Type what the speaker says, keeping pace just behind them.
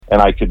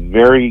and I could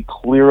very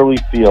clearly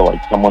feel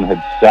like someone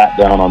had sat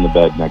down on the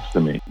bed next to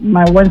me.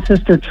 My one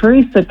sister,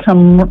 Teresa,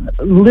 come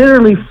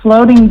literally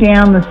floating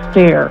down the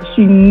stairs.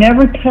 She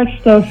never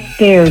touched those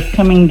stairs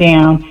coming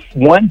down.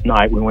 One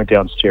night we went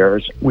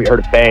downstairs, we heard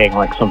a bang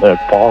like something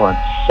had fallen.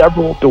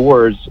 Several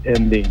doors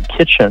in the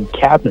kitchen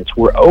cabinets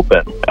were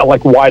open,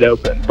 like wide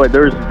open. But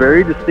there's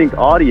very distinct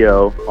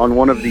audio on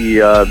one of the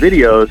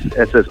videos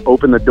that says,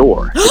 "Open the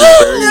door."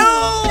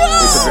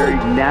 It's a very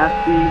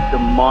nasty,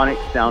 demonic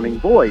sounding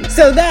voice.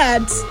 So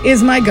that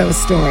is my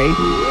ghost story.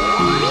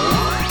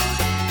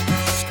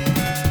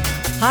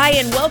 Hi,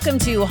 and welcome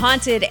to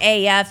Haunted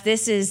AF.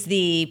 This is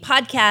the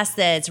podcast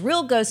that's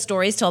real ghost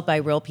stories told by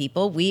real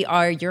people. We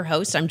are your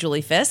hosts. I'm Julie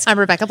Fisk. I'm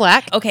Rebecca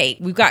Black. Okay,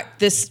 we've got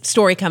this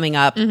story coming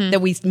up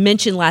that we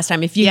mentioned last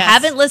time. If you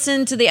haven't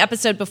listened to the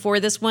episode before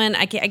this one,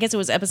 I guess it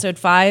was episode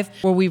 5,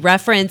 where we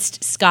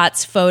referenced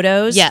Scott's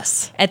photos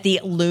at the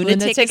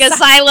lunatic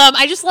asylum.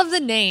 I just love the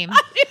name.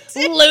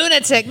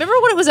 Lunatic. Remember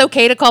when it was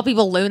okay to call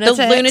people lunatics?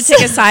 The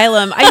lunatic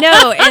asylum. I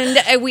know.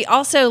 And we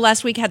also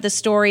last week had the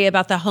story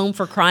about the home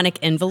for chronic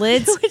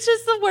invalids. Which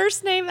is the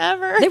worst name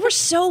ever. They were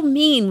so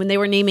mean when they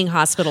were naming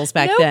hospitals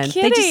back then.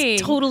 Kidding. They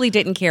just totally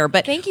didn't care.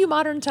 But thank you,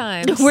 modern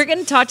times. We're going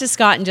to talk to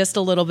Scott in just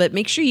a little bit.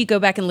 Make sure you go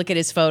back and look at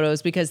his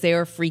photos because they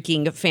are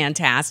freaking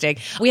fantastic.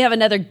 We have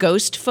another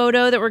ghost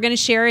photo that we're going to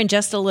share in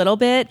just a little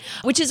bit,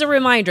 which is a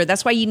reminder.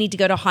 That's why you need to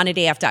go to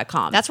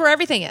hauntedaf.com. That's where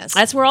everything is.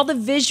 That's where all the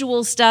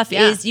visual stuff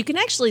is. You can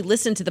actually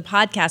listen to the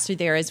podcast through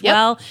there as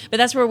well, but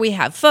that's where we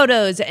have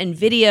photos and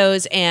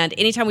videos, and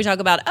anytime we talk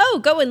about,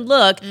 go and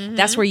look,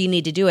 that's where you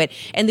need to do it.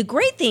 And the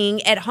great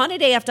thing at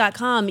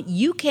hauntedaf.com,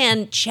 you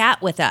can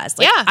chat with us.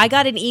 I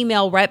got an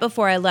email right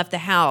before I left the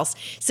house.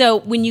 So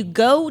when you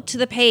go to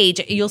the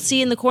page, you'll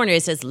see in the corner,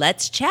 it says,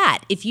 let's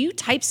chat. If you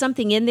type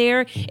something in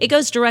there, it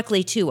goes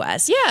directly to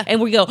us. Yeah.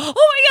 And we go, oh my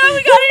God,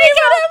 we got an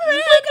email.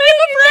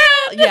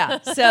 Yeah.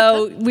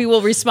 So we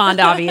will respond,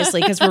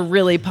 obviously, because we're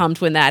really pumped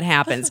when that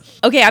happens.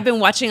 Okay, I've been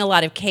watching a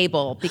lot of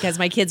cable because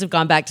my kids have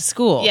gone back to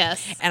school.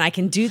 Yes. And I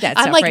can do that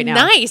I'm stuff like, right now.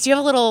 nice. You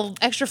have a little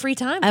extra free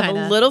time. I have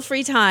a little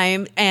free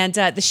time, and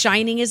The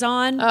Shining is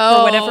on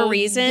for whatever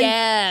reason.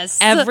 Yes.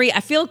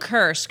 I feel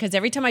cursed because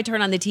every time I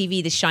turn on the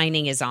TV, The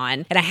Shining is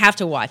on, and I have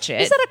to watch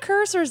it. Is that a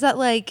curse or is that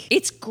like?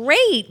 It's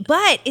great,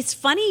 but it's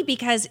funny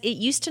because it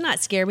used to not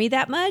scare me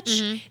that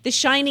much. The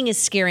Shining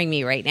is scaring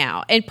me right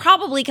now, and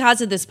probably because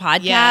of this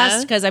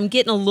podcast, because I'm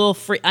getting a little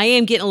I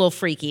am getting a little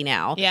freaky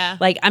now. Yeah.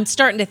 Like I'm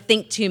starting to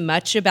think too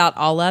much about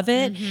all of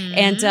it,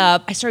 and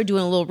I started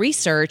doing a little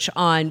research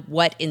on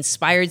what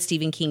inspired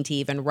Stephen King to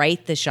even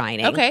write The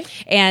Shining. Okay.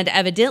 And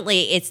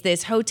evidently, it's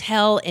this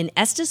hotel in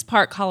Estes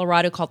Park,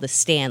 Colorado called the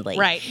Stanley.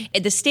 Right.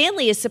 And the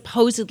Stanley is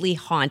supposedly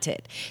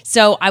haunted.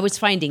 So I was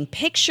finding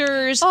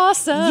pictures.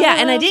 Awesome. Yeah,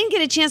 and I didn't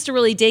get a chance to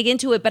really dig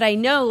into it, but I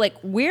know like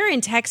we're in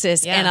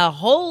Texas and a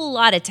whole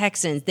lot of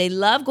Texans, they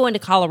love going to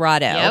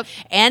Colorado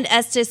and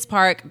Estes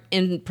Park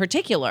in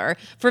particular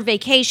for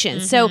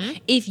vacation. So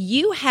if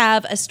you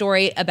have a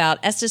story about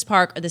Estes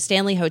Park or the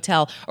Stanley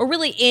Hotel or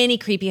really any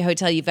creepy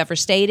hotel you've ever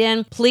stayed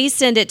in, please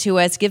send it to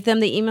us. Give them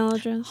the email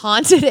address.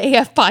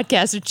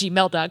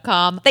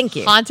 hauntedafpodcast@gmail.com. Thank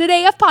you.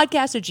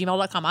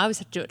 hauntedafpodcast@gmail.com. I always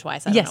have to do it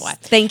twice. I don't know why.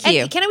 Thank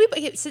you. And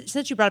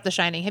since you brought up The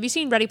Shining, have you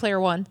seen Ready Player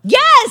One?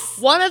 Yes!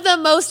 One of the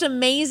most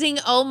amazing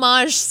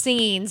homage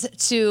scenes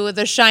to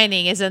The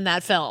Shining is in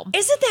that film.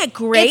 Isn't that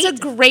great? It's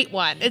a great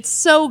one. It's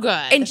so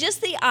good. And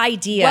just the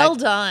idea. Well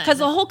done. Because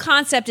the whole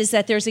concept is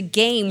that there's a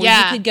game where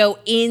you could go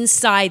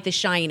inside The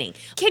Shining.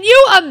 Can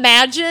you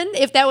imagine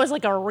if that was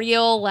like a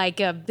real, like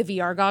the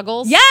VR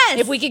goggles? Yes!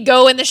 If we could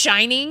go in The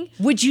Shining?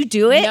 Would you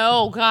do it?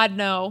 No, God,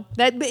 no.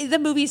 The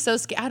movie's so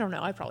scary. I don't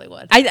know. I probably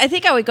would. I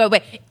think I would go,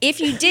 but if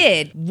you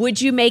did,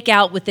 would you make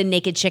out with the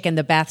naked chick in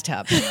the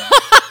bathtub?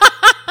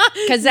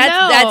 Because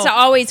that's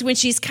always when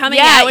she's coming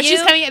at you.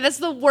 She's coming at, that's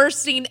the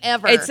worst scene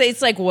ever.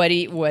 It's like, what do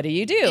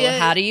you do?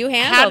 How do you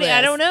handle this?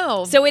 I don't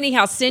know. So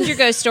anyhow, send your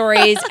ghost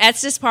stories,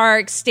 Estes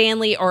Park,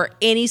 Stanley, or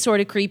any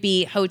sort of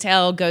creepy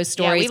hotel ghost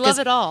stories. Yeah, we love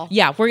it all.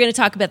 Yeah, we're going to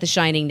talk about The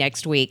Shining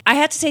next week. I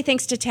have to say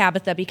thanks to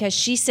Tabitha because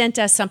she sent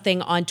us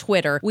something on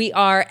Twitter. We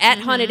are at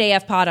Haunted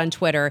AF Pod on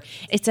Twitter.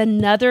 It's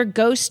another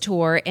ghost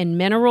tour in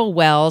Mineral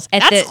Wells.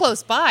 That's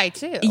close by,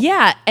 too.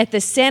 Yeah, at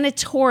the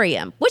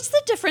sanatorium. What's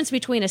the difference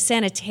between a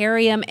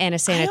sanitarium and a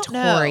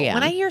sanatorium? I don't know.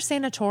 When I hear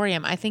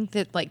sanatorium, I think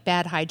that like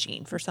bad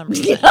hygiene for some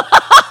reason.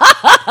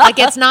 Like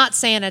it's not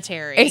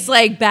sanitary. It's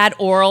like bad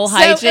oral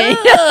hygiene.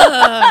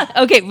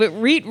 Okay, but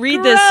read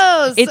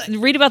Gross. this.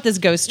 Read about this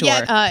ghost tour.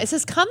 Yeah, it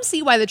says, come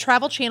see why the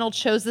Travel Channel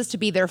chose this to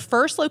be their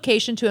first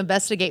location to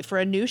investigate for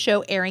a new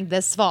show airing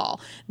this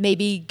fall.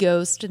 Maybe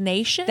Ghost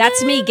Nation?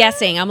 That's me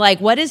guessing. I'm like,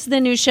 what is the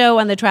new show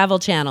on the Travel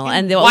Channel?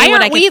 And the why only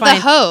one aren't I we could find,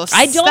 the hosts?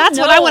 I don't That's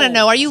know. what I want to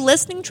know. Are you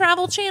listening,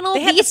 Travel Channel?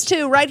 They had These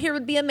two right here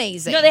would be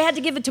amazing. No, they had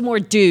to give it to more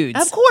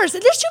dudes. Of course.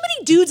 There's too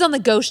many dudes on the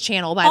Ghost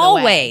Channel, by the way.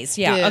 Always.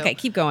 Yeah. Dude. Okay,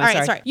 keep going. All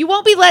right, sorry. You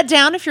won't be let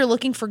down if you're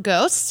looking for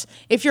ghosts.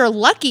 If you're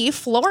lucky,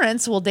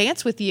 Florence will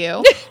dance with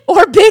you,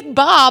 or Big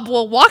Bob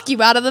will walk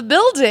you out of the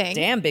building.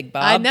 Damn, Big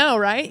Bob. I know,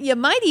 right? You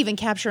might even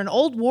capture an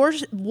old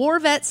war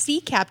vet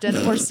sea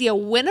captain or see a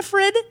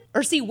Winifred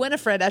or see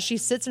Winifred as she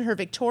sits in her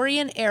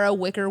Victorian-era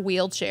wicker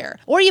wheelchair.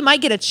 Or you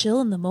might get a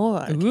chill in the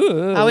morgue.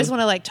 Ooh. I always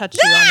want to like touch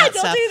you on that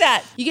don't stuff. do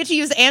that. You get to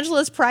use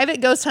Angela's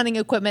private ghost hunting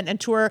equipment and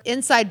tour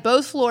inside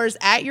both floors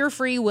at your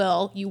free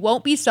will. You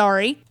won't be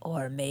sorry.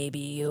 Or maybe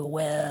you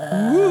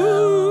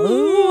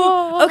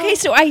will. Okay,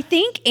 so I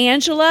think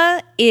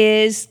Angela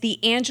is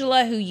the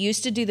Angela who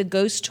used to do the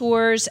ghost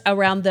tours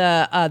around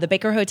the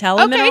Baker Hotel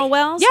in Mineral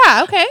Wells.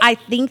 Yeah, okay. I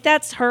think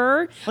that's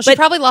her. Well, she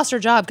probably lost her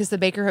job because the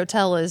Baker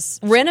Hotel is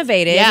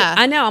renovated. Yeah.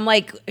 I know. I'm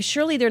like,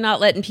 surely they're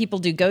not letting people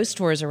do ghost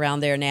tours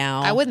around there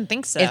now. I wouldn't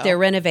think so. If they're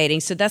renovating.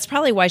 So that's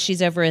probably why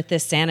she's over at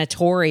this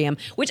sanatorium,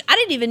 which I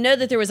didn't even know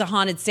that there was a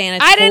haunted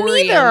sanatorium I didn't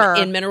either.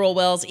 in Mineral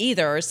Wells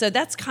either. So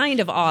that's kind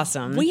of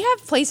awesome. We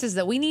have places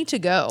that we need to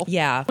go.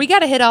 Yeah. We got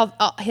to hit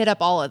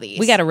up all of these.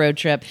 We got a road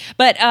trip.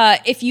 But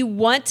if you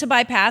want to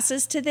buy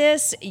passes to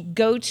this,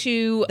 go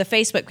to the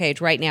Facebook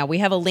page right now. We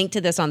have a link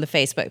to this on the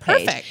Facebook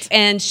page. Perfect.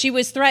 And she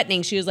was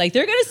threatening. She was like,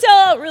 they're going to sell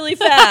out really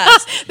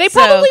fast. They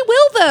probably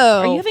will, though.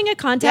 Are you having a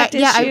contact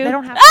issue? Yeah, I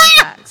don't have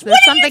contacts. There's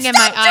something in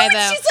my eye,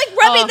 though. She's like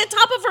rubbing the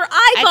top of her eyeball.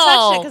 I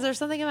touched it because there's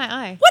something in my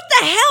eye. What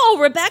the hell,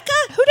 Rebecca?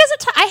 Who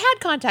doesn't? I had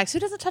contacts. Who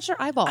doesn't touch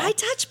their eyeball? I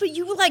touched, but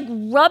you were like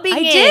rubbing I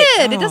it.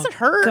 did. It doesn't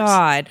hurt.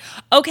 God.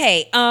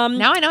 Okay.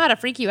 Now I know how to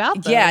freak you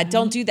out, though. Yeah,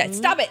 don't do that.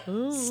 Stop it.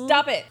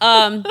 Stop it.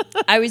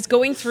 I was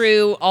going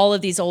through all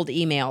of these old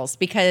emails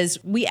because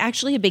we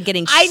actually have been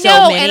getting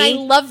so many. And I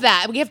love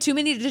that. We have too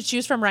many to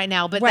choose from right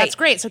now, but Right. that's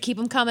great. So keep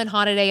them coming,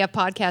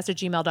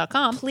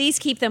 hauntedafpodcast@gmail.com. Please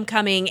keep them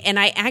coming. And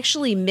I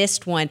actually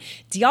missed one.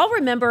 Do y'all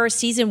remember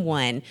season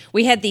 1?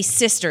 We had these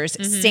sisters,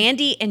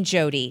 Sandy and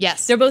Jody.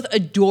 Yes. They're both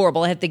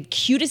adorable. They have the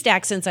cutest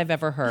accents I've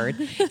ever heard.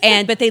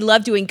 But they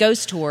love doing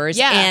ghost tours.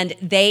 Yeah. And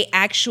they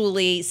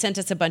actually sent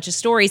us a bunch of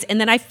stories.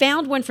 And then I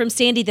found one from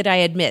Sandy that I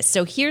had missed.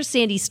 So here's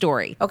Sandy's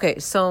story. Okay,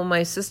 so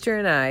my sister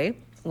and I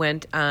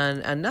went on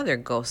another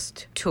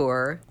ghost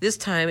tour. This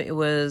time it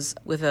was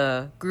with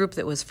a group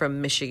that was from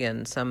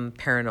Michigan, some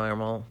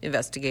paranormal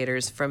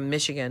investigators from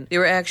Michigan. They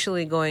were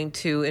actually going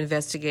to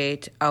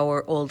investigate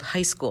our old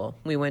high school.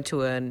 We went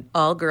to an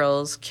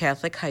all-girls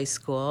Catholic high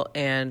school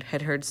and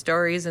had heard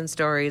stories and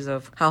stories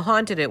of how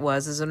haunted it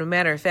was. As a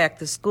matter of fact,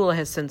 the school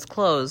has since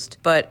closed,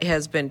 but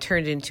has been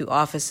turned into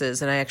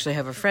offices. And I actually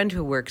have a friend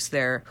who works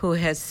there who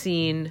has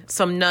seen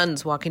some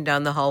nuns walking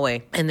down the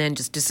hallway and then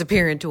just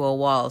disappear into a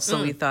wall.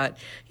 So we thought,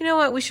 you know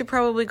what, we should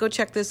probably go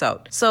check this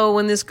out. So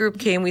when this group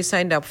came, we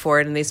signed up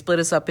for it, and they split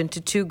us up into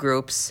 2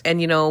 groups.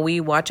 And, you know, we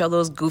watch all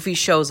those goofy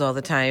shows all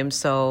the time.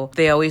 So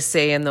they always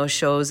say in those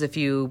shows, if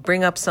you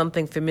bring up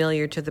something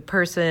familiar to the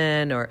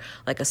person or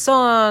like a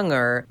song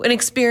or an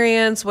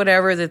experience,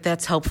 whatever,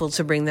 that's helpful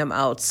to bring them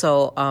out.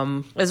 So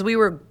as we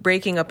were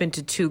breaking up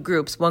into 2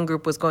 groups, one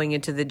group was going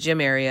into the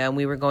gym area and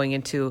we were going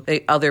into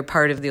the other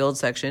part of the old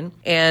section.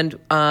 And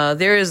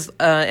there is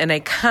an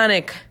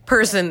iconic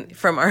person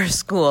from our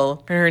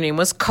school. Her name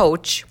was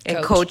Coach.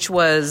 And Coach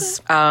was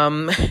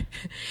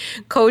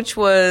Coach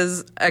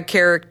was a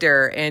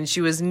character, and she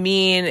was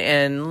mean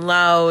and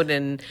loud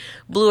and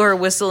blew her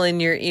whistle in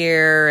your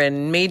ear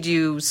and made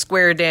you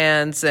square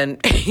dance. And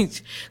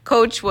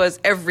Coach was,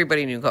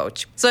 everybody knew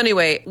Coach. So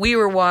anyway, we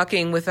were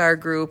walking with our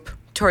group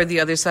toward the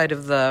other side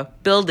of the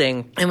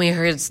building, and we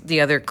heard the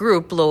other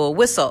group blow a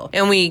whistle.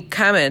 And we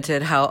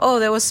commented how,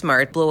 oh, that was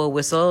smart, blow a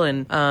whistle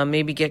and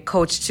maybe get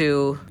Coach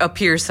to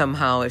appear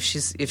somehow if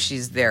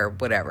she's there,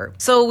 whatever.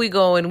 So we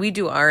go and we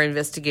do our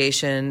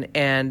investigation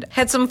and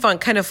had some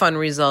fun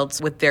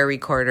results with their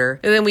recorder.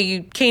 And then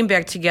we came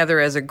back together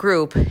as a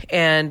group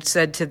and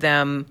said to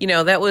them, you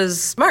know, that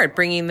was smart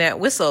bringing that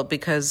whistle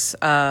because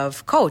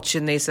of Coach.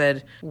 And they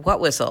said,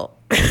 what whistle?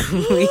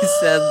 We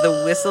said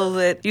the whistle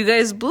that you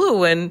guys blew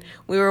when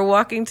we were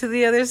walking to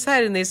the other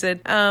side. And they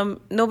said,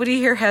 nobody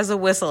here has a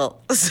whistle.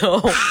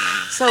 So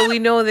we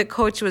know that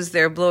Coach was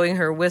there blowing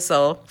her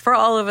whistle for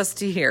all of us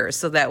to hear.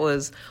 So that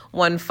was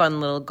one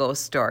fun little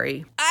ghost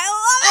story. I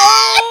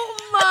love it!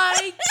 Oh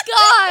my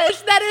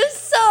gosh, that is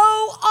so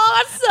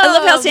awesome. I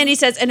love how Sandy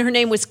says, and her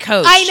name was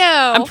Coach. I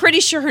know. I'm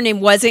pretty sure her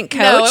name wasn't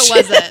Coach. No, it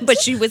wasn't. But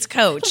she was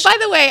Coach. By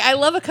the way, I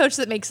love a coach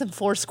that makes them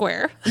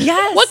Foursquare.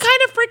 Yes. What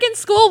kind of freaking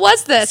school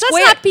was this?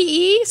 Square- That's not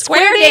PE.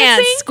 Square dancing?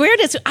 dance. Square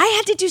dance. I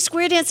had to do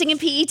square dancing in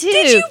PE too.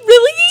 Did you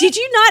really? Did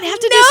you not have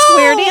to do No.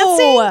 square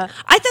dancing?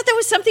 I thought that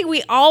was something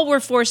we all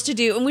were forced to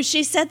do. And when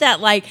she said that,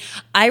 like,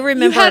 I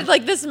remember. You had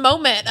like this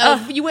moment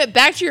of you went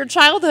back to your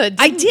childhood.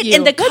 I didn't did. you?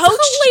 And the That's coach.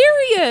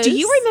 hilarious. Do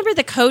you remember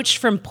the coach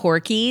from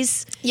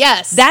Porky's?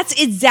 Yes. That's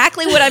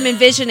exactly what I'm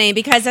envisioning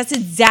because that's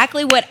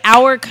exactly what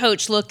our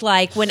coach looked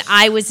like when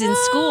I was in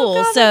school.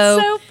 God, so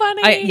that's so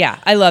funny.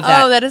 I love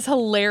that. Oh, that is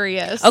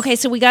hilarious. Okay,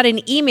 so we got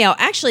an email.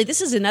 Actually,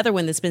 this is another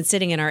one that's been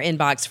sitting in our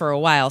inbox for a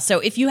while. So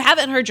if you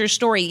haven't heard your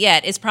story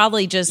yet, it's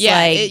probably just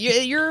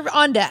you're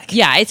on deck.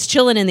 Yeah, it's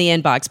chilling in the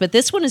inbox. But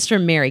this one is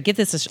from Mary. Give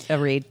this a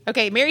read.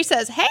 Okay, Mary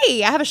says,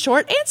 hey, I have a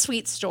short and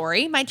sweet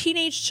story. My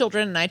teenage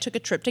children and I took a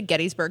trip to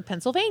Gettysburg,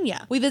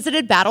 Pennsylvania. We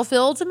visited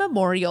battlefields and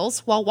memorials.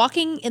 While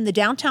walking in the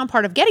downtown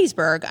part of Gettysburg,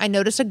 Gettysburg, I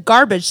noticed a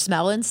garbage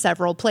smell in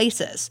several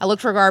places. I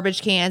looked for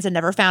garbage cans and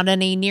never found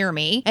any near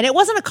me. And it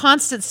wasn't a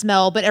constant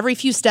smell, but every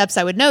few steps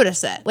I would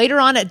notice it. Later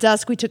on at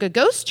dusk, we took a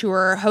ghost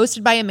tour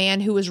hosted by a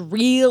man who was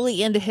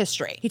really into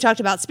history. He talked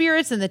about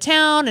spirits in the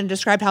town and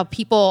described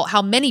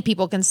how many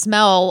people can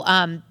smell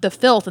the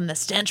filth and the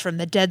stench from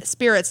the dead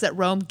spirits that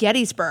roam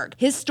Gettysburg.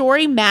 His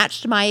story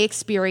matched my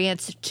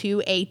experience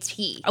to a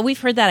T. We've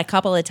heard that a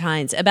couple of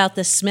times about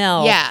the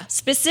smell,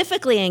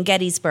 specifically in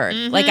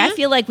Gettysburg. Like, I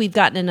feel like we've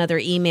gotten another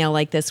email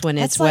like this one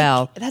as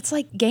well. That's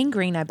like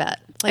gangrene, I bet.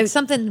 Like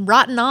something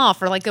rotten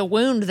off, or like a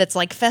wound that's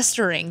like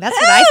festering. That's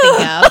what I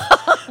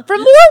think of.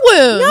 From more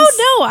wounds.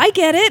 No, I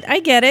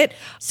get it.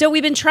 So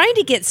we've been trying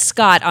to get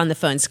Scott on the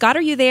phone. Scott,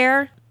 are you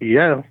there?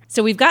 Yeah.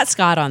 So we've got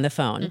Scott on the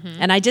phone,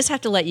 and I just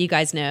have to let you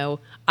guys know,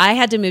 I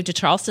had to move to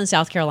Charleston,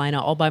 South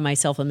Carolina all by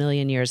myself a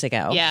million years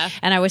ago. Yeah.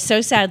 And I was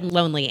so sad and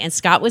lonely, and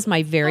Scott was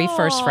my very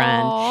first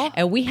friend,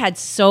 and we had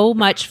so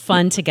much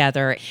fun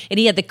together. And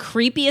he had the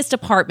creepiest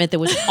apartment that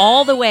was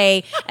all the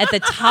way at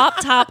the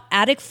top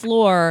attic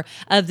floor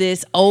of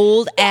this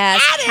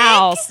old-ass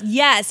house.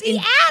 Yes.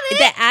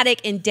 The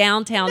attic in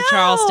downtown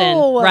Charleston.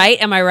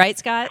 Right? Am I right,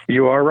 Scott?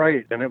 You are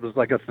right. And it was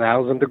like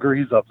 1,000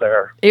 degrees up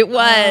there. It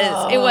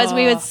was. It was.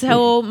 We had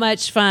so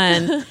much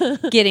fun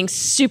getting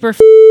super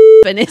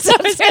in his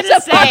upstairs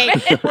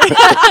apartment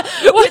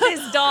with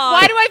his dog.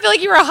 Why do I feel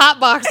like you were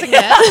hotboxing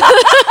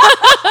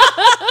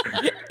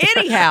it?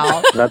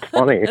 Anyhow, that's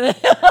funny.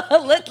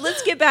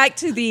 Let's get back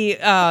to the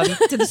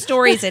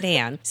stories at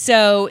hand.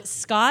 So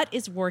Scott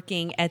is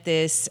working at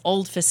this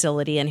old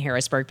facility in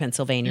Harrisburg,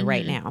 Pennsylvania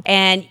right now.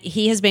 And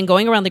he has been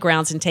going around the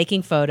grounds and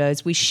taking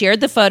photos. We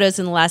shared the photos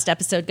in the last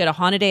episode. Go to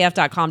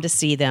hauntedaf.com to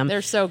see them.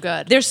 They're so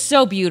good. They're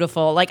so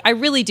beautiful. Like, I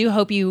really do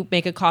hope you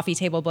make a coffee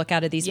table book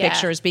out of these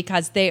pictures,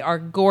 because they are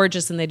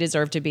gorgeous and they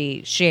deserve to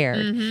be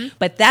shared.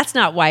 But that's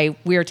not why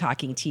we're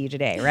talking to you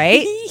today,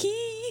 right?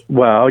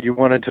 Well, you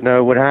wanted to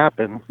know what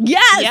happened.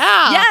 Yes.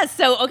 Yeah. Yes.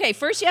 So, okay,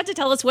 first you have to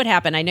tell us what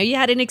happened. I know you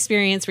had an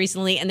experience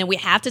recently, and then we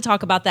have to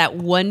talk about that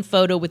one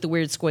photo with the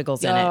weird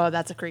squiggles in it. Oh,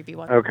 that's a creepy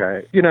one.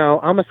 Okay.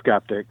 I'm a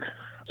skeptic.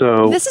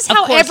 So this is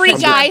how every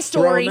guy's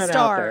story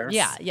starts.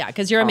 Yeah,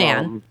 because you're a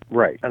man.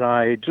 Right. And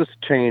I just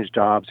changed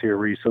jobs here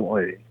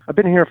recently. I've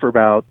been here for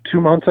about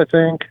 2 months, I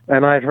think,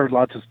 and I'd heard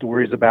lots of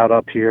stories about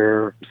up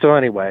here. So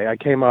anyway, I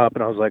came up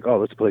and I was like,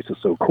 oh, this place is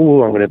so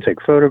cool. I'm going to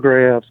take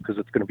photographs because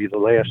it's going to be the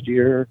last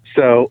year.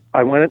 So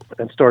I went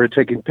and started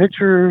taking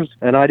pictures,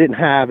 and I didn't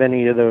have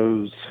any of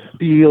those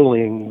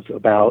feelings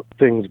about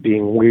things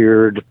being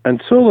weird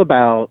until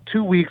about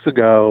 2 weeks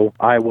ago.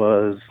 I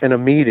was in a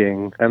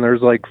meeting, and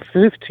there's like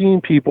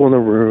 15 people in the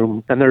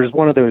room, and there's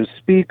one of those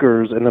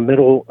speakers in the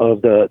middle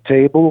of the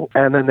table,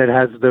 and then it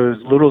has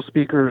those little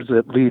speakers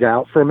that lead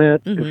out from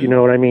it, if you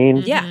know what I mean.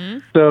 Yeah.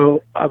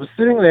 So I was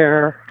sitting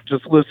there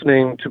just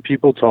listening to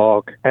people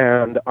talk,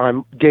 and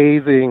I'm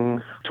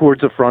gazing towards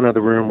the front of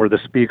the room where the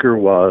speaker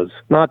was.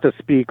 Not the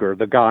speaker,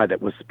 the guy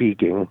that was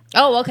speaking.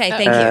 Oh, okay.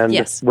 Thank you.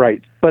 Yes.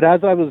 Right. But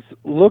as I was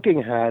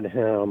looking at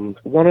him,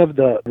 one of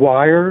the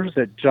wires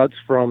that juts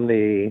from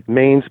the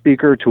main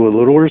speaker to a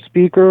littler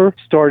speaker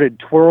started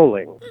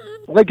twirling.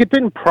 Like, it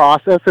didn't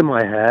process in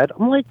my head.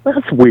 I'm like,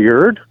 that's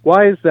weird.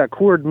 Why is that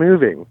cord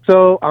moving?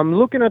 So I'm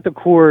looking at the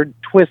cord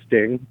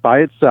twisting by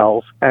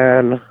itself,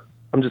 and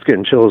I'm just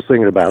getting chills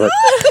thinking about it.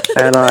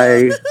 And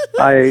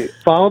I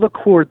follow the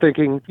cord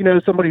thinking,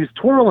 somebody's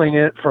twirling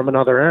it from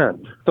another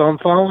end. So I'm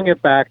following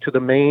it back to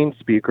the main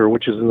speaker,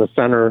 which is in the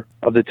center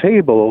of the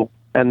table,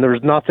 and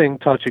there's nothing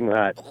touching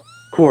that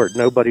cord.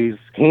 Nobody's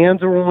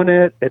hands are on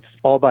it. It's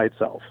all by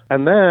itself.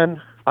 And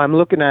then I'm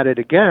looking at it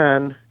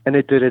again, and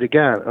it did it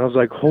again. And I was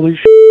like, holy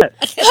shit.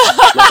 Like,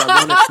 I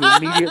wanted to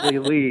immediately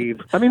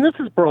leave. I mean, this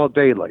is broad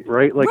daylight,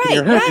 right? Like, in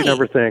your head, you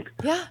never think,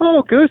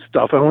 oh, ghost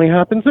stuff only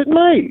happens at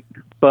night.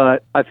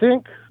 But I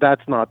think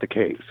that's not the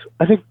case.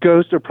 I think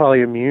ghosts are probably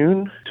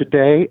immune to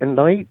day and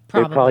night.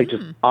 They probably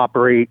just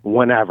operate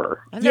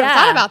whenever. I've never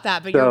thought about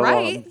that, but you're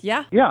right.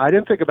 Yeah, I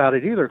didn't think about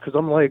it either, because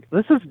I'm like,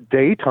 this is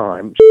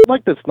daytime. Shit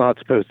like this not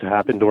supposed to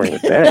happen during the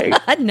day.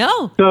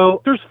 No.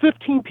 So there's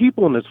 15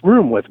 people in this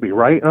room with me,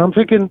 right? And I'm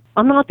thinking,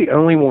 I'm not the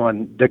only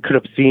one that could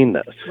have seen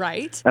this.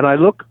 Right. And I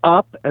look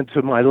up, and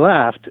to my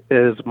left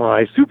is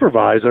my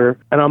supervisor,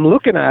 and I'm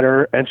looking at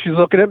her, and she's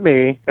looking at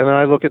me, and then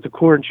I look at the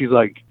cord, and she's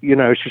like,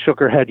 she shook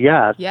her head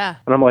yes. Yeah.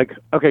 And I'm like,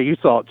 okay, you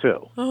saw it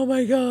too. Oh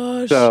my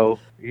gosh. So,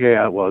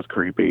 yeah, it was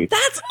creepy.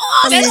 That's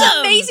awesome. That's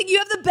amazing. You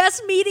have the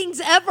best meetings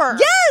ever.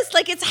 Yes,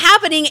 like it's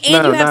happening,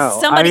 and you have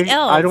somebody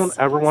else. I don't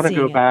ever want to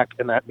go back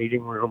in that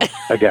meeting room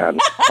again.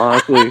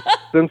 Honestly,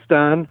 since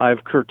then,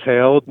 I've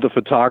curtailed the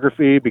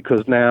photography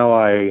because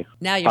now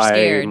you're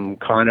scared. I'm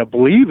kind of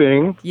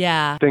believing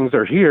things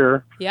are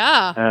here.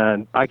 Yeah.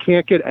 And I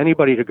can't get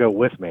anybody to go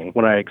with me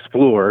when I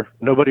explore.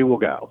 Nobody will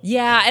go.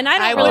 Yeah, and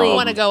I don't really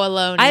want to go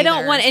alone. I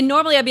don't want, and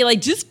normally I'd be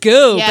like, just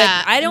go.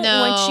 Yeah, but I don't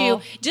want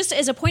you, just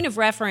as a point of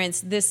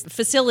reference, this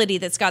facility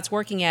that Scott's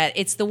working at,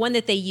 it's the one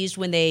that they used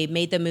when they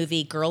made the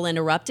movie Girl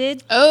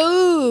Interrupted.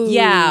 Oh.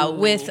 Yeah,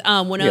 with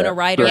Winona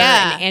Ryder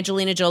Yeah. and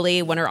Angelina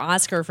Jolie won her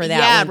Oscar for that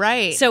Yeah, one.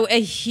 right. So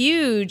a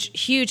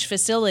huge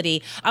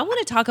facility. I want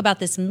to talk about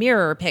this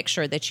mirror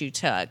picture that you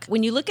took.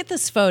 When you look at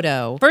this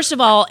photo, first of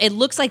all, it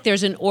looks like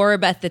there's an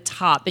orb at the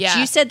top, but Yeah.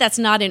 you said that's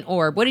not an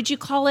orb. What did you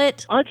call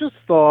it? I just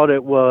thought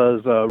it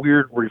was a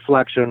weird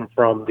reflection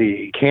from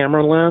the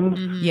camera lens.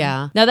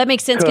 Yeah. Now that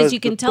makes sense because 'Cause you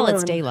can the tell it's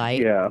sun-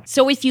 daylight. yeah.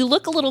 So if you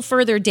look a little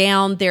further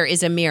down, there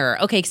is a mirror.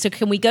 Okay, so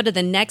can we go to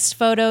the next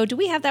photo? Do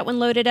we have that one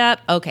loaded up?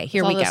 Okay,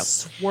 here we All the go.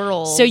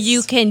 swirls. So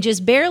you can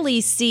just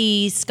barely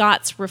see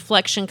Scott's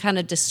reflection kind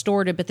of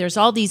distorted, but there's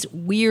all these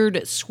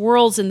weird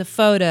swirls in the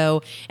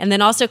photo and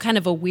then also kind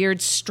of a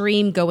weird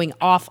stream going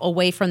off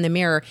away from the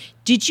mirror.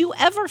 Did you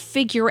ever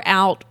figure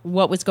out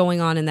what was going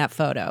on in that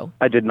photo?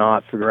 I did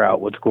not figure out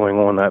what's going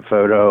on in that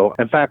photo.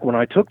 In fact, when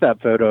I took that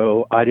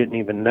photo, I didn't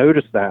even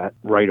notice that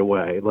right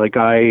away. Like,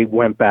 I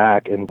went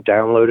back and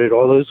downloaded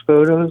all those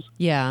photos.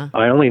 Yeah.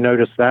 I only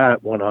noticed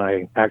that when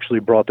I actually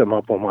brought them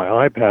up on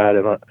my iPad,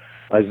 and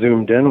I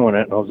zoomed in on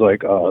it, and I was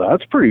like, oh,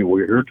 that's pretty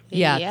weird.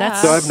 Yeah,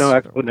 that's So I have no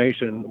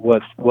explanation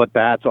what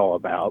that's all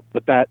about.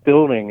 But that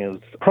building is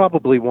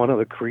probably one of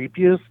the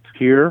creepiest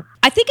here.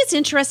 I think it's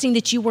interesting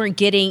that you weren't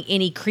getting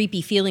any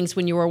creepy feelings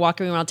when you were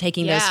walking around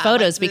taking those Yeah,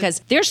 photos like the- because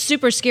they're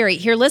super scary.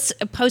 Here, let's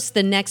post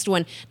the next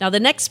one. Now, the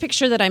next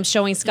picture that I'm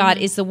showing Scott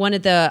is the one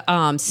of the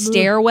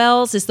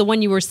stairwells. It's the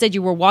one you said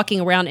you were walking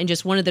around and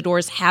just one of the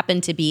doors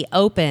happened to be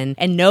open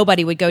and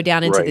nobody would go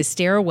down into Right. the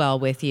stairwell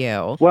with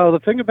you. Well, the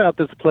thing about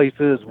this place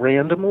is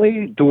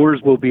randomly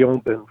doors will be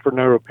open for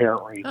no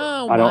apparent reason.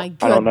 Oh I my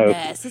don't know.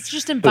 goodness. It's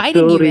just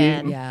inviting you Facility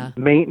in. Yeah.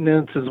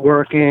 maintenance is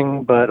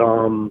working, but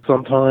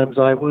sometimes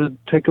I would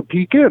take a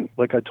peek in.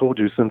 Like I told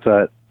you, since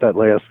that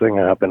last thing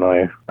happened,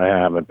 I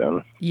haven't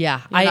been.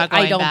 Yeah, You're not I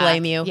going don't back.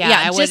 blame you. Yeah,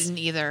 I just wouldn't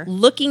either.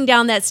 Looking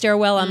down that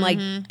stairwell, I'm like,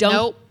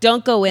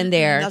 don't go in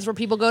there. That's where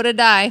people go to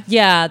die.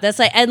 Yeah, that's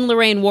like Ed and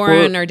Lorraine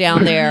Warren are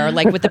down there,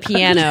 like with the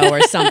piano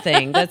or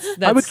something. That's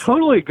I would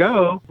totally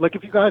go. Like,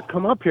 if you guys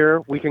come up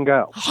here, we can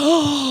go.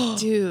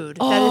 Dude,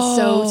 that is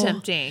so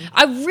tempting.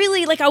 I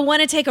really I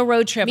want to take a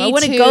road trip. Me I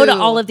want to go to too.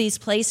 all of these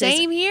places.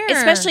 Same here.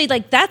 Especially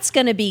that's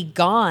going to be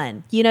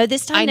gone. You know,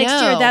 this time I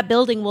next year know. that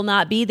building will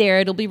not be there.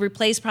 It'll be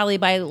replaced probably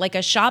by like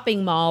a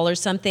shopping mall or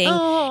something.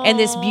 And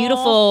this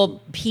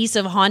beautiful piece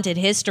of haunted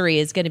history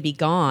is going to be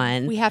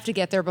gone. We have to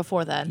get there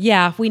before then.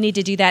 Yeah, we need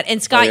to do that.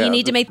 And Scott, Oh, yeah. you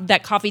need to make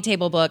that coffee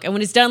table book. And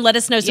when it's done, let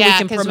us know so we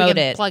can 'cause promote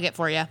it. plug it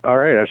for you. All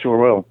right, I sure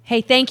will. Hey,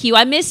 thank you.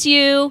 I miss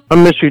you. I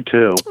miss you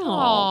too.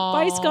 Aw,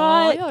 bye,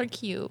 Scott. Y'all are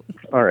cute.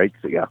 All right,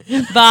 see ya.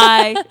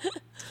 Bye.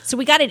 So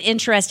we got an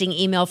interesting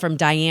email from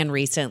Diane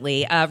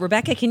recently.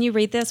 Rebecca, can you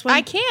read this one?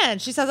 I can.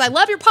 She says, I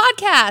love your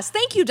podcast.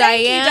 Thank you,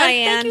 Diane. Thank you,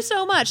 Diane. Thank you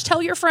so much.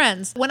 Tell your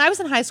friends. When I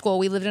was in high school,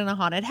 we lived in a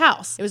haunted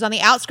house. It was on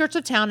the outskirts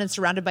of town and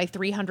surrounded by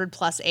 300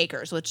 plus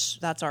acres, which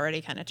that's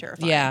already kind of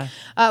terrifying.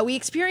 Yeah. We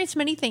experienced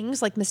many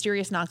things like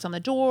mysterious knocks on the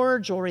door,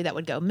 jewelry that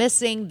would go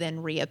missing,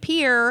 then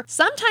reappear.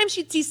 Sometimes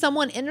you'd see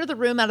someone enter the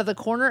room out of the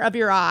corner of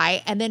your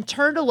eye and then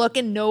turn to look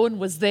and no one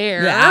was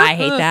there. Yeah, I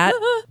hate that.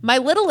 My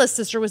littlest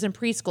sister was in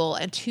preschool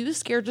and too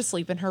scared to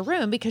sleep in her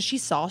room because she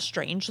saw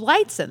strange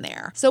lights in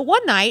there. So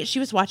one night she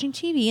was watching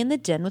TV in the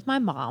den with my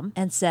mom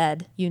and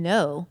said, "You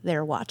know,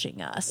 they're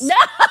watching us."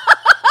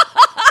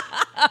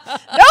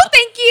 No,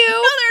 thank you.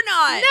 No, they're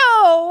not.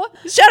 No.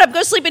 Shut up.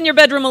 Go sleep in your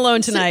bedroom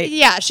alone tonight.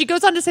 Yeah, she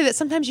goes on to say that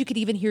sometimes you could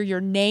even hear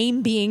your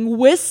name being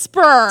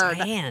whispered.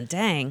 Man,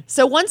 dang.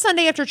 So one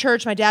Sunday after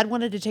church, my dad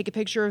wanted to take a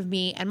picture of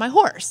me and my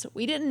horse.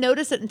 We didn't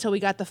notice it until we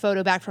got the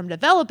photo back from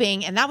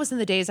developing, and that was in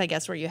the days, I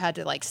guess, where you had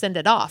to send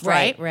it off,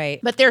 right? Right.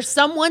 But there's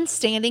someone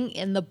standing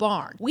in the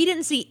barn. We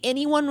didn't see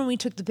anyone when we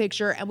took the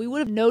picture, and we would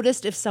have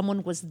noticed if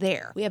someone was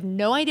there. We have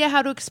no idea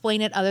how to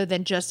explain it other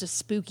than just a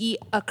spooky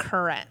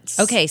occurrence.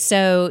 Okay,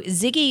 so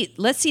Ziggy,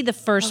 let's see the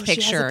first she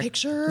has picture. a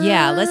picture?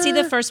 Yeah, let's see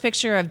the first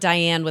picture of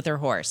Diane with her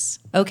horse.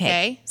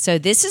 Okay. So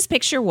this is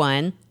picture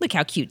one. Look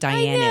how cute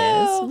Diane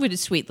is. What a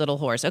sweet little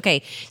horse.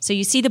 Okay, so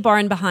you see the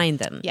barn behind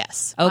them.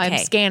 Yes. Okay. I'm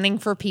scanning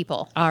for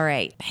people. All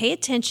right. Pay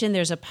attention.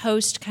 There's a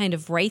post kind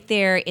of right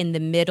there in the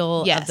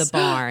middle Yes. of the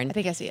barn. I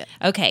think I see it.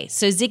 Okay,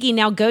 so Ziggy,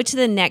 now go to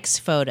the next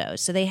photo.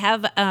 So they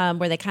have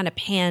where they kind of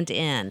panned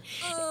in.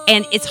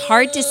 And it's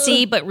hard to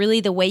see, but really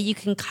the way you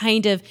can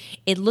kind of,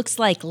 it looks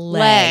like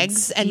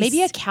legs. And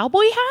maybe a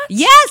cowboy hat?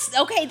 Yes.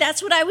 Okay,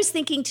 that's what I was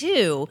thinking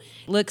too.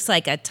 Looks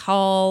like a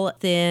tall,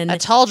 thin. A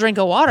tall drink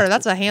of water.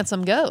 That's a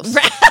handsome ghost.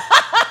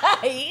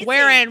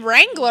 Wearing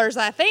Wranglers,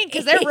 I think,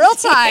 because they're real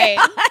tight.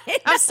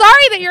 I'm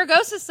sorry that your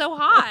ghost is so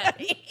hot.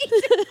 Where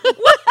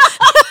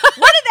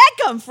did that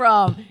come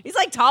from? He's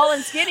like tall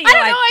and skinny. I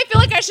don't know. I feel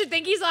like I should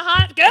think he's a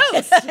hot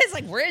ghost. It's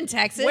like we're in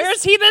Texas.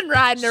 Where's he been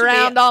riding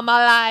around all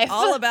my life?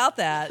 all about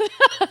that.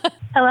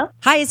 Hello?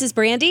 Hi, is this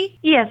Brandy?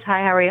 Yes,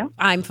 hi, how are you?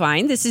 I'm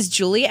fine. This is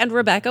Julie and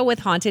Rebecca with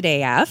Haunted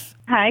AF.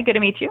 Hi, good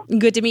to meet you.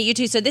 Good to meet you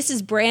too. So this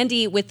is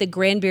Brandy with the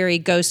Granbury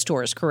Ghost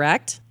Tours,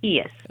 correct?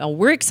 Yes.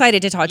 We're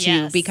excited to talk to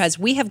you because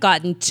we have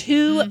gotten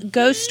 2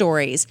 ghost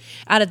stories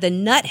out of the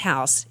Nut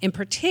House, in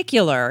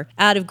particular,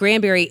 out of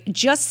Granbury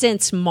just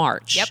since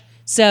March. Yep.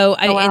 So,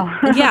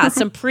 wow.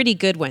 some pretty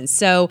good ones.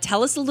 So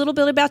tell us a little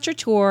bit about your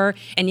tour,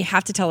 and you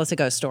have to tell us a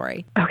ghost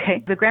story.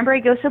 Okay. The Granbury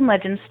Ghosts and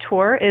Legends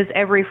tour is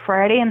every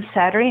Friday and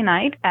Saturday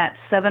night at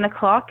 7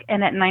 o'clock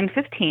and at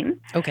 9:15.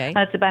 Okay.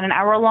 It's about an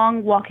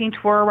hour-long walking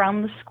tour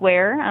around the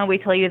square. We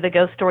tell you the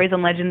ghost stories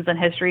and legends and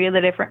history of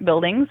the different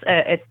buildings.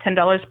 It's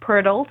 $10 per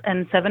adult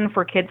and $7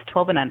 for kids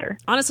 12 and under.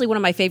 Honestly, one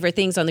of my favorite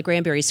things on the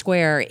Granbury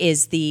Square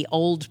is the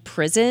old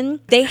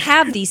prison. They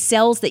have these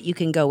cells that you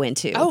can go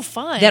into. Oh,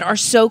 fun. That are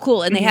so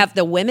cool. And they have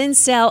the women's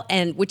cell,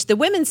 and which the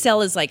women's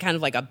cell is like kind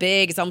of like a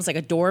big, it's almost like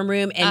a dorm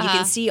room, and you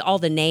can see all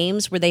the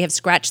names where they have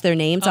scratched their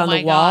names on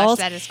the walls.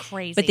 Gosh, that is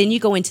crazy. But then you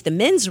go into the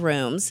men's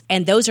rooms,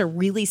 and those are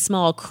really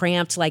small,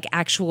 cramped, like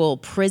actual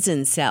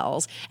prison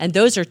cells, and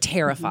those are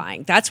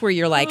terrifying. That's where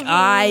you're like,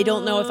 I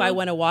don't know if I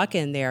want to walk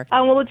in there.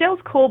 Well, the jail's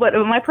cool, but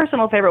my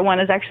personal favorite one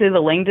is actually the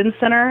Langdon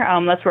Center.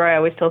 That's where I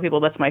always tell people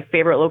that's my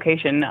favorite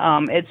location.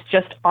 It's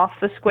just off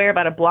the square,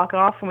 about a block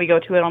off, and we go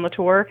to it on the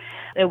tour.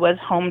 It was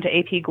home to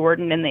A.P.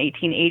 Gordon in the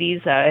 1880s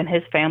and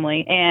his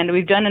family, and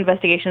we've done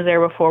investigations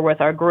there before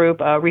with our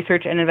group,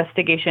 research and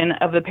investigation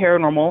of the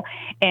paranormal,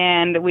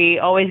 and we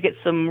always get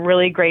some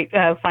really great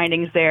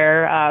findings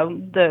there.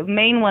 The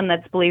main one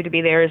that's believed to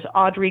be there is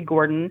Audrey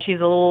Gordon. She's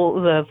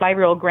the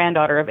 5-year-old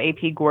granddaughter of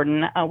A.P.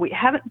 Gordon. We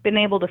haven't been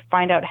able to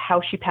find out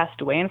how she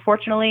passed away,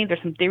 unfortunately.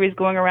 There's some theories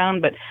going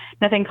around, but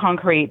nothing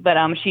concrete. But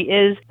she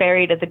is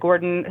buried at the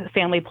Gordon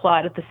family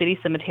plot at the city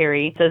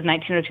cemetery. It says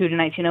 1902 to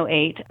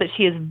 1908, but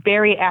she is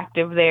very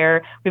active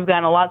there. We've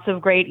gotten lots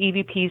of great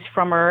EVPs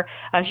from her.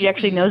 She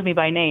actually knows me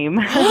by name.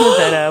 But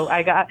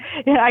I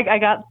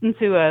got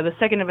into the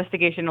second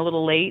investigation a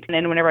little late, and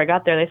then whenever I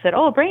got there, they said,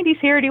 "Oh, Brandy's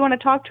here. Do you want to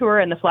talk to her?"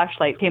 And the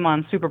flashlight came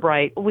on super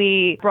bright.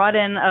 We brought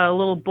in a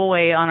little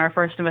boy on our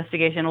first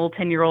investigation, a little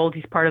 10-year-old.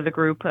 He's part of the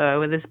group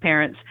with his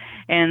parents,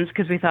 and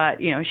because we thought,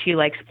 she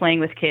likes playing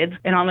with kids.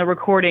 And on the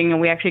recording,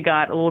 we actually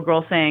got a little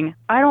girl saying,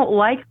 "I don't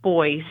like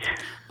boys."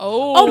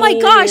 Oh my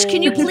gosh,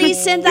 can you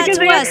please send that because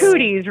to they us? Have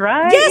cooties,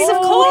 right? Yes, of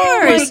course.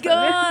 Oh my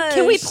gosh.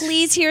 Can we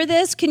please hear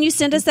this? Can you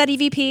send us that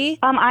EVP?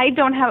 I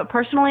don't have it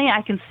personally.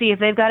 I can see if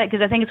they've got it,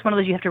 because I think it's one of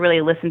those you have to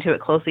really listen to it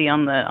closely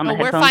on the headphones.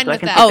 We're fine so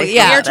with that. Oh,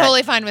 yeah. We're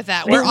totally fine with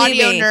that. We're Believe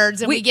audio me. nerds,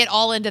 and we get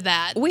all into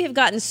that. We have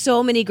gotten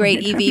so many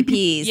great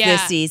EVPs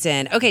this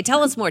season. Okay,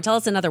 tell us more. Tell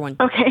us another one.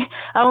 Okay.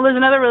 Well, there's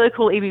another really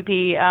cool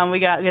EVP. We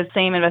got the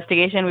same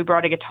investigation. We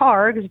brought a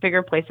guitar because we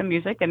figured play some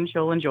music and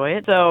she'll enjoy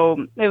it.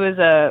 So it was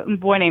a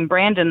boy named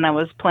Brandon that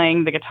was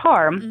playing the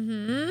guitar.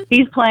 Mm-hmm.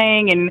 He's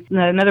playing, and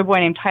another boy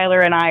named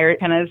Tyler and I are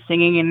kind of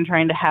singing and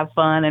trying to have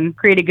fun and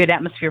create a good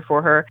atmosphere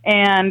for her.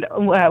 And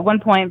at one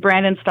point,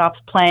 Brandon stops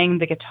playing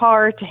the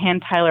guitar to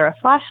hand Tyler a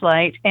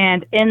flashlight.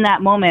 And in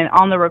that moment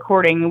on the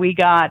recording, we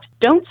got,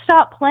 "Don't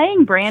stop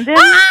playing, Brandon."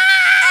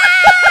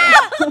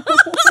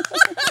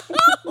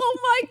 Oh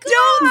my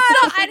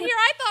God! And here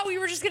I thought we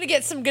were just gonna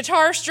get some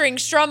guitar string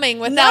strumming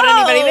without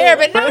anybody there,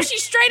 but no, she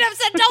straight up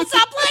said, "Don't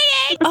stop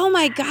playing." Oh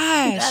my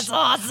gosh, that's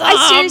awesome!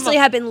 I seriously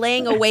have been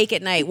laying awake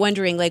at night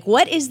wondering, like,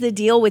 what is the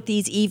deal with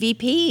these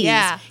EVPs?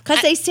 Yeah,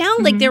 because they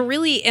sound like they're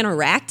really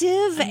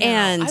interactive,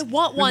 and I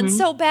want one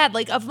so bad.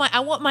 Like I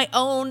want my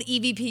own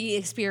EVP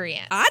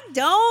experience. I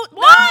don't.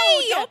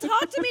 Why? No, don't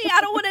talk to me.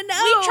 I don't want to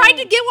know. We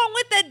tried to get one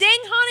with the dang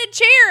haunted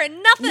chair,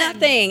 and nothing.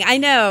 Nothing. I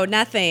know,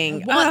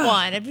 nothing. I want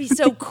one. It'd be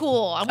so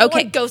cool. I want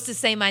one ghost to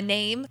say my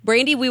name.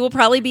 Brandy, we will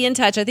probably be in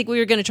touch. I think we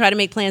were going to try to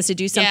make plans to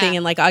do something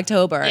in like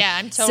October. Yeah,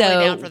 I'm totally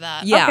down for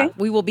that. Yeah,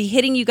 we will be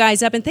hitting you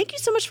guys up, and thank you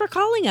so much for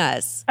calling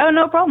us. Oh,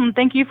 no problem.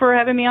 Thank you for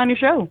having me on your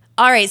show.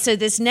 All right, so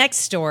this next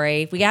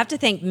story, we have to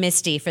thank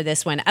Misty for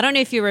this one. I don't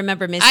know if you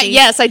remember Misty.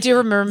 Yes, I do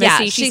remember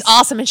Misty. Yeah, she's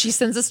awesome, and she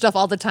sends us stuff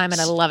all the time,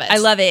 and I love it. I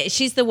love it.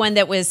 She's the one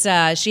that was,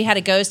 she had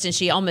a ghost, and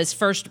she almost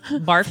first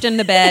barfed in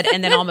the bed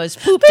and then almost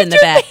pooped in the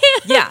bed.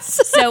 Yeah.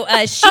 So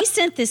she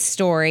sent this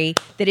story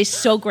that is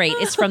so great.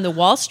 It's from the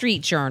Wall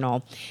Street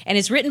Journal, and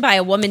it's written by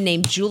a woman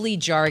named Julie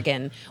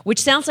Jargon,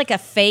 which sounds like a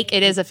fake.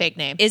 It is a fake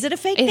name. Is it a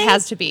fake name? It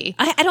has to be.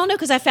 I don't know,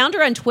 because I found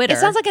her on Twitter. It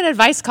sounds like an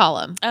advice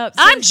column.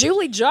 I'm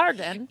Julie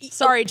Jargon.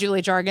 Sorry,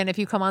 Julie Jargon, if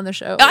you come on the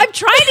show. I'm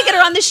trying to get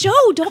her on the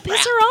show. Don't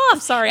piss her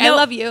off. Sorry, I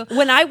love you.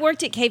 When I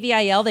worked at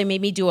KVIL, they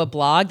made me do a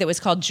blog that was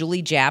called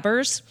Julie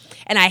Jabbers,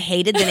 and I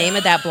hated the name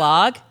of that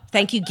blog.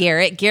 Thank you,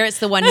 Garrett. Garrett's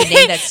the one who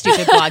named that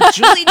stupid blog.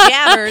 Julie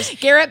Jabbers.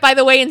 Garrett, by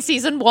the way, in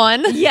season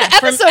 1. Yeah,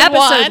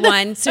 episode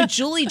 1. So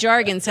Julie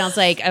Jargon sounds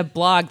like a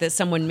blog that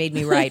someone made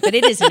me write, but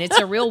it isn't. It's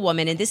a real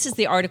woman, and this is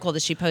the article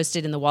that she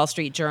posted in the Wall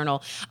Street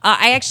Journal.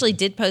 I actually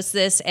did post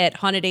this at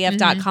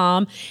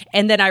hauntedaf.com,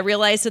 and then I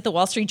realized that the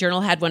Wall Street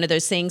Journal had one of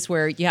those things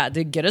where you had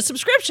to get a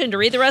subscription to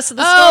read the rest of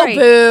the story.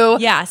 Oh,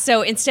 boo. Yeah,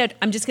 so instead,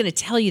 I'm just going to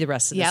tell you the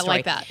rest of the story. Yeah, I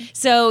like that.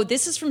 So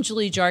this is from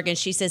Julie Jargon.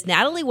 She says,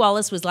 Natalie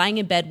Wallace was lying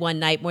in bed one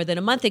night more than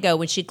a month ago ago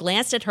when she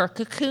glanced at her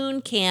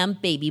Cocoon Cam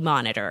baby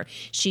monitor.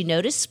 She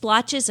noticed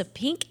splotches of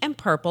pink and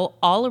purple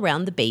all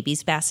around the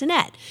baby's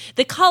bassinet.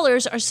 The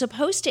colors are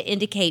supposed to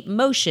indicate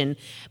motion,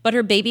 but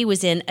her baby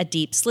was in a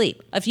deep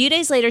sleep. A few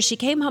days later, she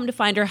came home to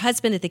find her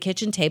husband at the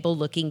kitchen table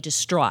looking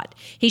distraught.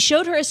 He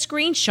showed her a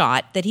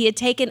screenshot that he had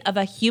taken of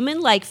a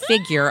human-like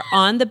figure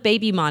on the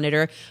baby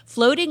monitor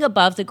floating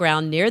above the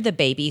ground near the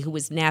baby who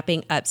was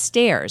napping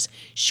upstairs.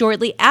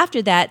 Shortly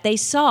after that, they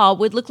saw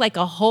what looked like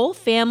a whole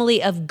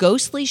family of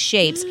ghostly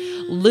shapes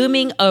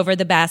looming over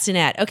the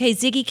bassinet. Okay,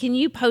 Ziggy, can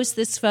you post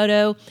this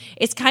photo?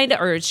 It's kind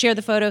of, or share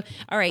the photo.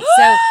 All right,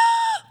 so...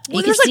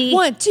 Well, there's like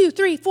 1, 2,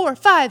 3, 4,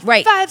 5,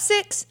 right. 5,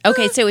 6.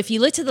 Okay, so if you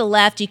look to the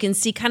left, you can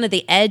see kind of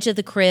the edge of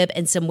the crib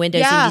and some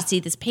windows, and you see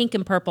this pink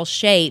and purple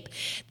shape.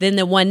 Then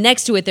the one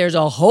next to it, there's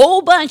a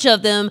whole bunch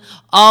of them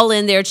all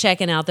in there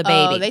checking out the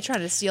baby. Oh, they trying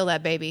to steal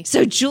that baby.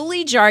 So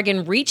Julie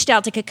Jargon reached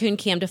out to Cocoon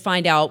Cam to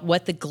find out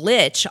what the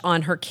glitch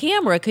on her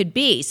camera could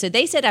be. So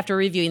they said after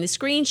reviewing the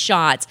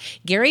screenshots,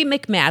 Gary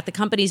McMath, the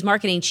company's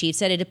marketing chief,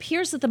 said it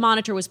appears that the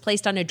monitor was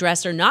placed on a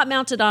dresser, not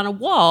mounted on a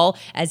wall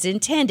as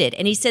intended.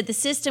 And he said the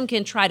system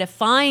can try to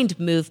find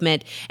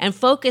movement and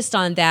focused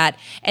on that,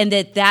 and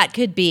that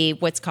could be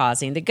what's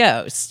causing the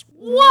ghost.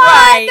 What?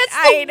 Right,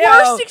 that's the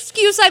worst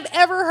excuse I've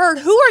ever heard.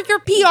 Who are your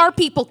PR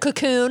people,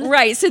 Cocoon?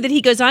 Right, so that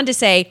he goes on to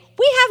say,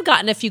 we have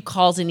gotten a few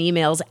calls and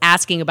emails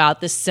asking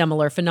about this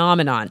similar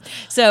phenomenon.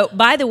 So,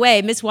 by the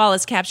way, Miss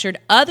Wallace captured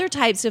other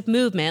types of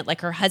movement, like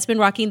her husband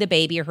rocking the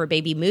baby or her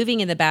baby moving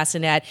in the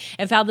bassinet,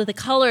 and found that the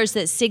colors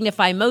that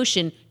signify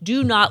motion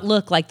do not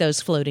look like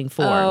those floating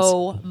forms.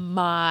 Oh,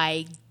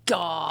 my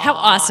God. How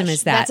awesome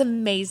is that? That's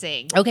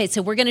amazing. Okay,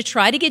 so we're going to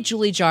try to get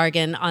Julie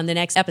Jargon on the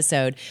next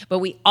episode, but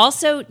we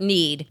also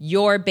need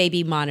your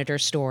baby monitor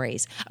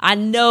stories. I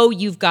know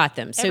you've got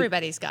them. So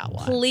everybody's got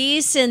one.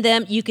 Please send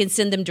them. You can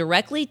send them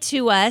directly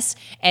to us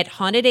at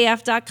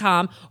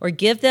hauntedaf.com or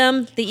give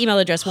them the email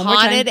address one more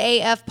time.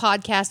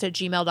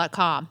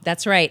 hauntedafpodcast@gmail.com.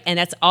 That's right. And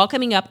that's all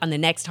coming up on the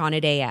next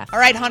Haunted AF. All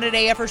right, Haunted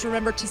AFers,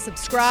 remember to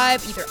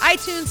subscribe, either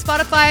iTunes,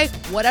 Spotify,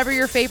 whatever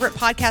your favorite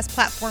podcast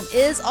platform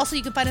is. Also,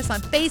 you can find us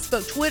on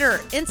Facebook, Twitter,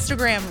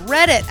 Instagram,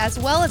 Reddit, as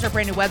well as our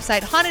brand new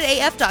website,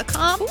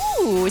 hauntedaf.com.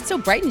 Ooh, it's so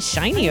bright and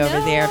shiny over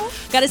there.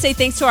 Got to say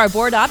thanks to our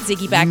board op,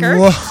 Ziggy Becker.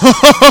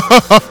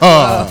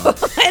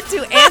 And to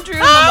Andrew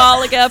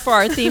Mamaliga for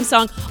our theme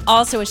song.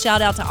 Also, a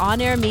shout out to On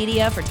Air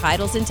Media for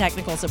titles and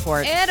technical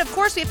support. And of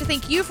course, we have to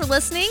thank you for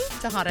listening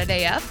to Haunted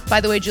AF.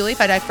 By the way, Julie, if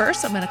I die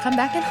first, I'm going to come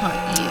back and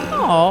haunt you.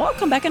 Oh, I'll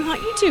come back and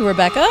haunt you too,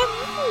 Rebecca.